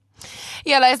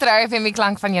Ja, luister, FM die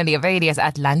klank van jou lewe. Hierdie is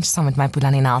at lunch saam met my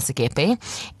Pulane Nel Sekepe.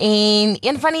 En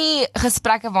een van die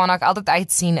gesprekke waarna ek altyd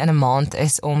uitsien in 'n maand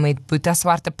is om met Boeta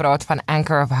Swart te praat van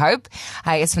Anchor of Hope.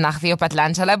 Hy is vandag weer op at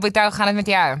lunch. Hallo Boeta, hoe gaan dit met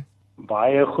jou?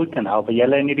 Baie goed, en al by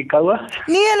julle in hierdie koue?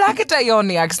 Nee, lekker te ja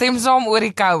nie. Ek stem saam oor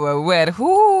die koue,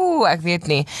 hoor. Ek weet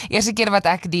nie. Eerste keer wat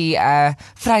ek die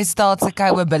Vrystaatse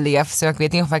koue beleef, so ek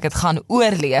weet nie of ek dit gaan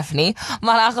oorleef nie.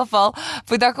 Maar in 'n geval,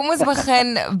 Boeta, kom ons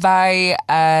begin by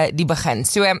die begin.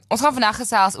 So, ons gaan vandag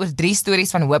gesels oor 3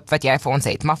 stories van hoop wat jy vir ons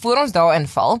het. Maar voor ons daarin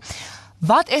val,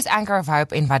 wat is Anchor of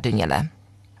Hope en wat doen julle?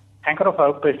 Anchor of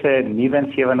Hope is 'n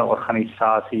nuwensgewende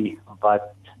organisasie wat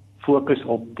fokus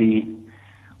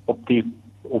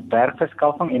op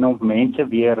werkverskaffing en om mense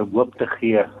weer hoop te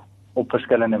gee op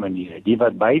verskillende maniere. Die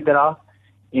wat bydra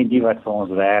en die wat vir ons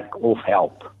werk of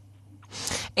help.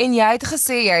 En jy het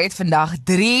gesê jy het vandag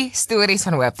 3 stories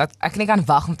van hoop wat ek nie kan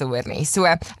wag om te hoor nie. So,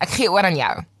 ek gee oor aan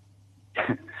jou.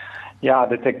 Ja,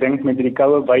 ek dink met die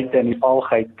koue buite en die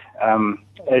valgheid,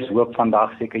 is hoop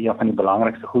vandag seker een van die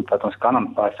belangrikste goed wat ons kan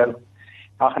aanpas. So,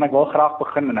 dan gaan ek wel graag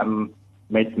begin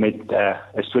met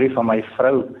 'n storie van my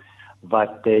vrou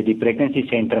wat die pregnancy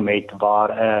sentrum het,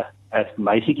 waar 'n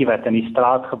meisietjie wat in die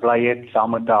straat gebly het, saam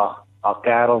met haar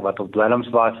kerel wat op dwelms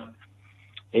was,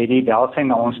 het die welsyn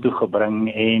na ons toe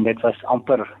gebring, en dit was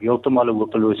amper heeltemal 'n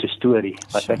hopelose storie,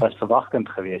 wat sy was verwagtend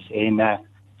geweest. En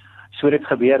so dit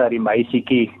gebeur dat die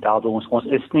meisietjie daar by ons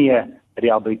is nie 'n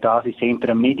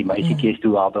rehabilitasiesentrum nie, die meisietjie is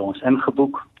toe daar by ons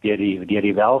ingeboek deur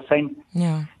die welsyn.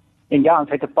 Ja. En ja,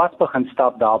 sy het 'n pad begin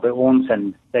stap daar by ons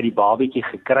en sy het die babietjie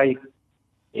gekry.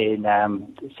 En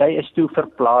sy is toe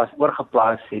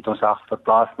oorgeplaas, het ons haar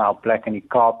verplaas na 'n plek in die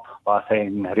Kaap, waar sy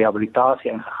in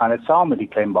rehabilitasie ingegaan het, saam met die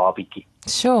klein babietjie.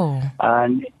 Sure.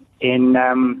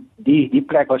 En die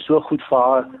plek was so goed vir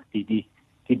haar,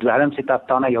 die dwelms het haar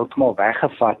tande heeltemal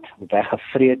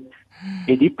weggevreet,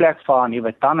 het die plek vir haar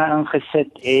nuwe tande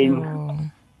ingesit,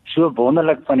 en so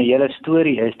wonderlik van die hele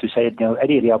storie is, toe sy het nou uit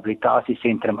die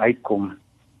rehabilitasiesentrum uitkom,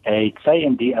 het sy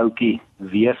en die ouetjie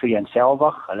weer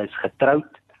vereenselwig, hulle is getroud,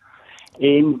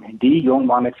 en die jong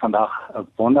man het vandag 'n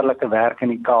wonderlike werk in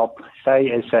die Kaap. Sy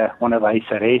is 'n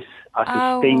onderwyseres,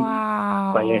 assistent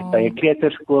by 'n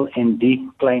kleuterskool, en die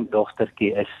klein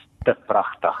dogtertjie is te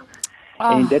pragtig.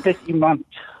 En dit is iemand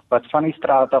wat van die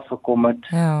straat af gekom het,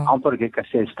 amper ek kan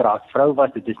sê straatvrou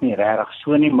was, dit is nie regtig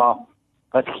so nie, maar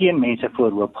wat geen mense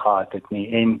voor hoop gehad het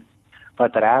nie, en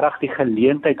wat regtig die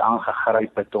geleentheid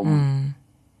aangegryp het om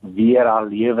weer haar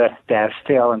lewe te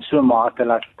herstel, en so mate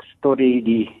dat tot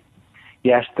die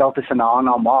herstel tussen haar en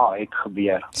haar ma het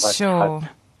gebeur,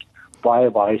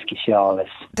 wat baie spesiaal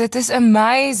is. Dit is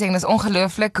amazing, dit is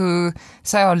ongelooflik hoe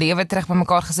sy haar lewe terug by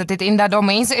mekaar gesit het, en dat daar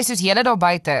mense is soos julle daar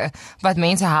buite, wat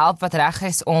mense help wat reg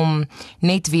is om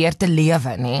net weer te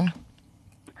lewe, nie?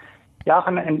 Ja,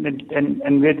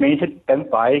 en weet, mense dink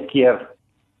baie keer,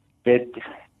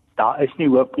 daar is nie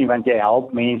hoop nie, want jy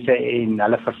help mense en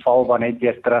hulle verval maar net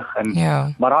weer terug.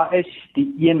 Maar daar is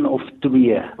die 1 of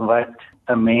 2 wat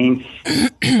 'n mens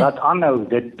wat aanhou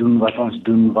dit doen wat ons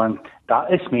doen, want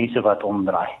daar is mense wat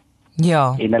omdraai.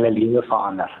 Ja. En hulle lewe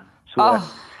verander. So,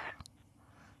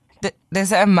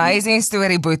 dis 'n amazing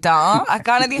story, Boeta. Ek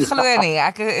kan dit nie glo nie.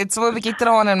 Ek het so 'n bietjie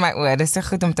trane in my oë. Dis so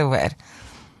goed om te hoor.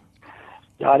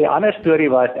 Ja, die ander storie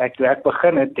was, toe ek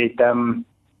begin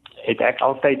het ek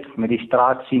altyd met die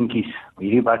straatseentjies,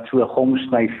 hierdie wat so gom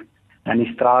snyf in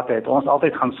die strate, het ons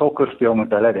altyd gaan sokker speel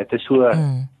met hulle. Dit is so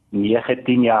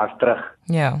 9-10 jaar terug.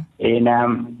 Ja.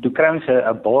 En toe kry ons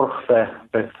 'n borg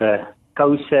vir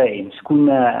kouse en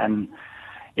skoene en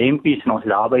hempies, en ons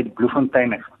daar by die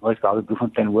Bloemfontein, ek was daar by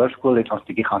Bloemfontein Hoërskool, het ons 'n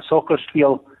bietjie gaan sokker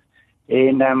speel.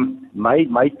 En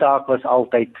my taak was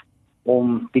altyd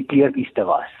om die kleertjies te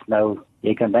was. Nou,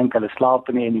 jy kan dink hulle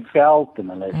slaap nie in die veld, en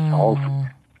hulle is half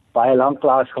baie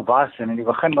lanklaas gewas, en in die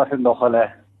begin was dit nog 'n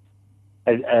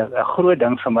groot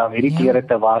ding vir my om hierdie klere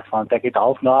te was, want ek het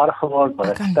half narig geword,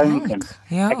 want dit stink, en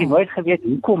ek het nooit geweet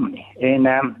hoekom nie.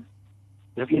 En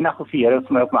dis eendag of die Here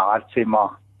vir my op my hart sê, maar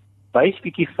wys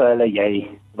bietjie vir hulle, jy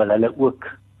wil hulle ook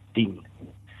dien.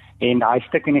 En daai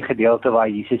stuk in die gedeelte waar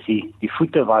Jesus die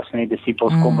voete was van die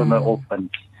disippels kom by my op, en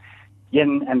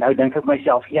nou dink ek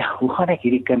myself, ja, hoe gaan ek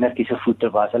hierdie kindertjies se voete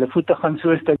was? Hulle voete gaan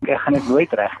so stink, ek gaan dit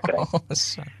nooit reg kry.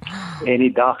 En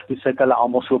die dag, toe sit hulle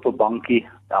almal so op 'n bankie,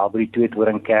 daar by die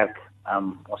Tweedoringkerk,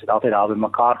 ons het altyd daar by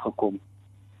mekaar gekom,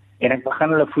 en ek begin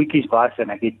hulle voetjies was, en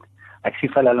ek sien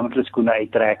vir hulle met hulle skoene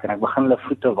uittrek, en ek begin hulle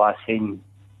voete was, en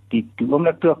die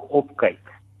oomblik toe ek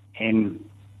opkyk, en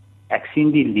ek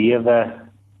sien die lewe,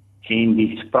 en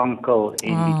die sprankel,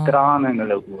 en die trane in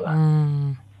hulle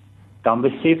oë, dan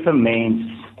besef 'n mens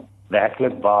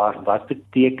werklik waar, wat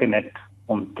beteken dit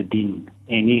om te dien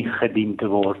en nie gedien te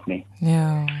word nie.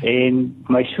 Ja. En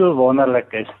my so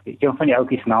wonderlik is, een van die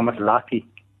ouetjies naam is Lucky.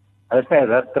 Hy is my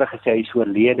ruk terug gesê, hy is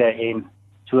oorlede en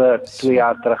so 2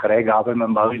 jaar terug ry daar by my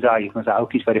Boeta, hier van sy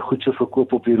ouetjies wat die goed so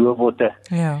verkoop op die robotte.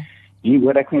 Ja. Hier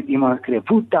hoor ek net iemand skree,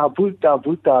 Boeta, Boeta,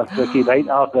 Boeta, so ek die ry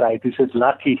afgery, dis is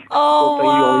Lucky.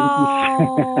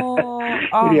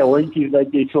 Die hondjies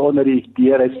wat jy so onder die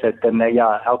deure sit, en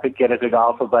elke keer as ek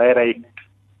daar verby ry,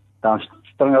 dan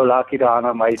spring ou Lucky daar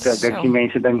na my, so ek dink die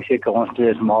mense dink seker ons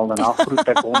twee is mal, en afgroet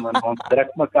ek hom, en ons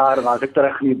druk mekaar, en as ek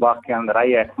terug in die bakkie en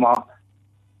ry ek, maar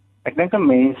ek dink 'n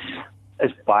mens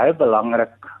is baie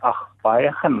belangrik,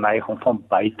 baie geneig om van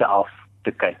buite af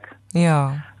te kyk.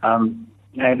 Ja.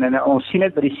 En ons sien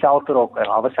dit by die shelter ook,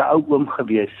 daar was 'n ou oom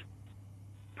gewees.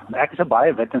 Ek is 'n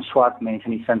baie wit en swart mens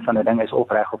in die sin van 'n ding is of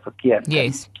reg of verkeerd.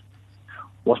 Yes.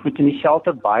 Ons moet in die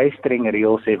shelter baie streng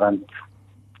reëls hê, want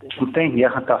omtrent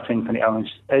 90% van die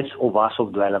ouens is of was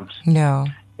op dwelms. Ja.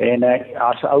 En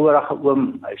as 'n ouerige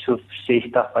oom, hy so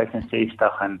 60,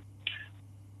 65 en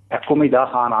ek kom die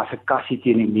dag aan as 'n kassie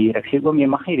teen die muur. Ek sê oom, jy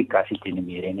mag nie die kassie teen die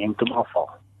muur hê, neem hom afval.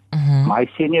 Maar hy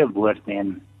sê nie 'n woord nie,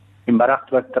 en die middag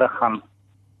toe ek terug gaan,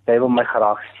 hy wil my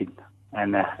graag sien.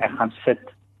 En ek gaan sit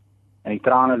en die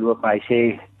trane loop, en hy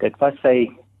sê dit was sy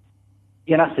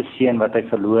enigste seun wat hy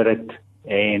verloor het,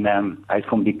 en hy het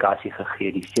hom die kassie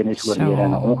gegee. Die seun is oorlede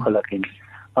in 'n ongeluk, en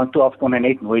van toe af kon hy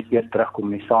net nooit weer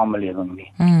terugkom in die samelewing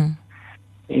nie.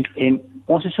 En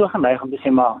ons is so geneig om te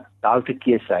sê, maar daar is 'n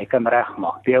keuse, hy kan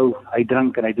regmaak. Hy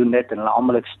drink en hy doen dit, en hulle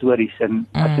almal het stories, en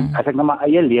as ek na my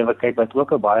eie lewe kyk, wat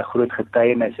ook 'n baie groot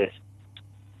getuienis is,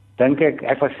 dink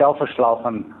ek was self verslaaf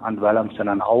aan dwelms en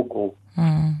aan alkohol,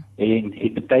 en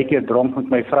het baie keer dronk met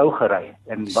my vrou gery,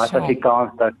 en wat as die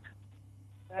kans dat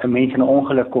 'n mens in 'n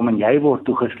ongeluk kom, en jy word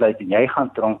toegesluit, en jy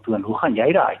gaan tronk toe, en hoe gaan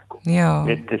jy daar uitkom? Ja. Ek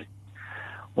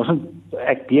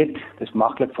weet, dit is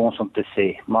maklik vir ons om te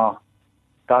sê, maar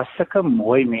daar is sulke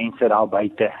mooi mense daar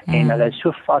buite, en hulle is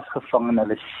so vasgevang in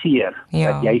hulle seer,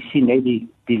 dat jy sien net die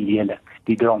lelik,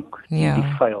 die dronk, die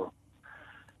vuil.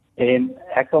 En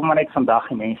ek wil maar net vandag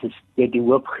die mense die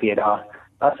hoop gee,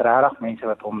 daar's regtig mense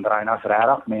wat omdraai, en daar's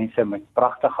regtig mense met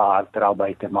pragtige harte daar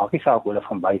buite, maak nie saak hoe hulle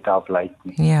van buite af lyk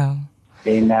nie. Ja.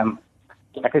 En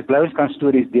ek is bly ons kan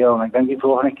stories deel, en ek dink die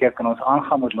volgende keer kan ons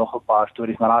aangaan met nog 'n paar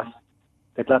stories, maar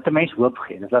dit laat 'n mens hoop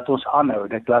gee, dit laat ons aanhou,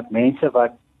 dit laat mense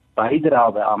wat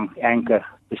bydra by Anker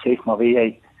besef, maar weet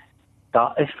jy,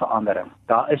 daar is verandering,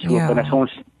 daar is hoop, en as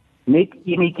ons net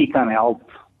enetjie kan help,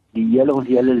 ons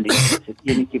hele lewe is dit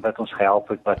enetjie wat ons gehelp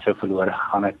het, wat so verlore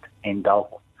gegaan het, en dalk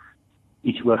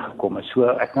iets oorgekom is. So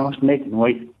ek kan ons net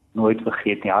nooit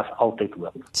vergeet nie, daar is altyd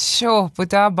hoop. Sjoe,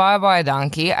 Boeta, baie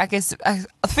dankie. Ek is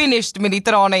finished met die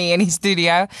trane hier in die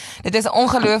studio. Dit is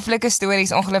ongelooflike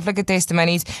stories, ongelooflike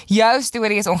testimonies. Jou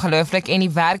storie is ongelooflik, en die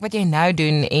werk wat jy nou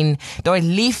doen, en daai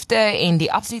liefde en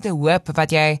die absolute hoop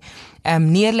wat jy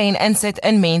neerlê en insit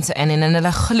in mense en in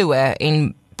hulle glo,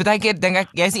 en baie keer dink ek,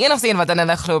 jy is die enigste een wat in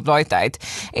hulle glo op daai tyd.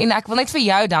 En ek wil net vir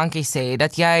jou dankie sê,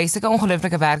 dat jy sulke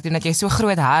ongelooflike werk doen, dat jy so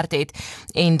groot hart het,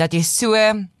 en dat jy so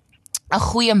 'n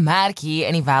goeie merk hier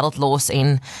in die wêreld los,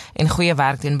 en goeie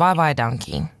werk doen. Baie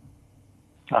dankie.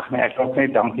 Ag nee, ek wil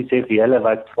net dankie sê vir julle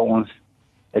wat vir ons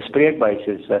 'n spreekbuis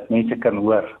is, wat mense kan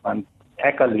hoor, want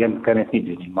ek alleen kan dit nie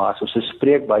doen nie, maar as ons 'n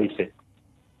spreekbuis het,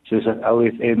 soos dat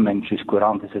OFM en soos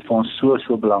koerant, is dit vir ons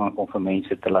so belangrik om vir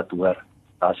mense te laat hoor,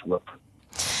 daar's hoop.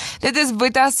 Dit is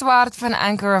Boeta Swart van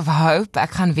Anchor of Hope. Ek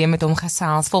gaan weer met hom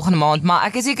gesels volgende maand, maar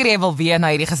ek is seker jy wil weer na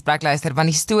hierdie gesprek luister, want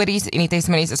die stories en die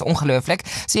testimonies is ongelooflik.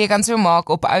 So jy kan so maak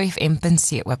op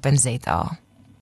ofm.co.za.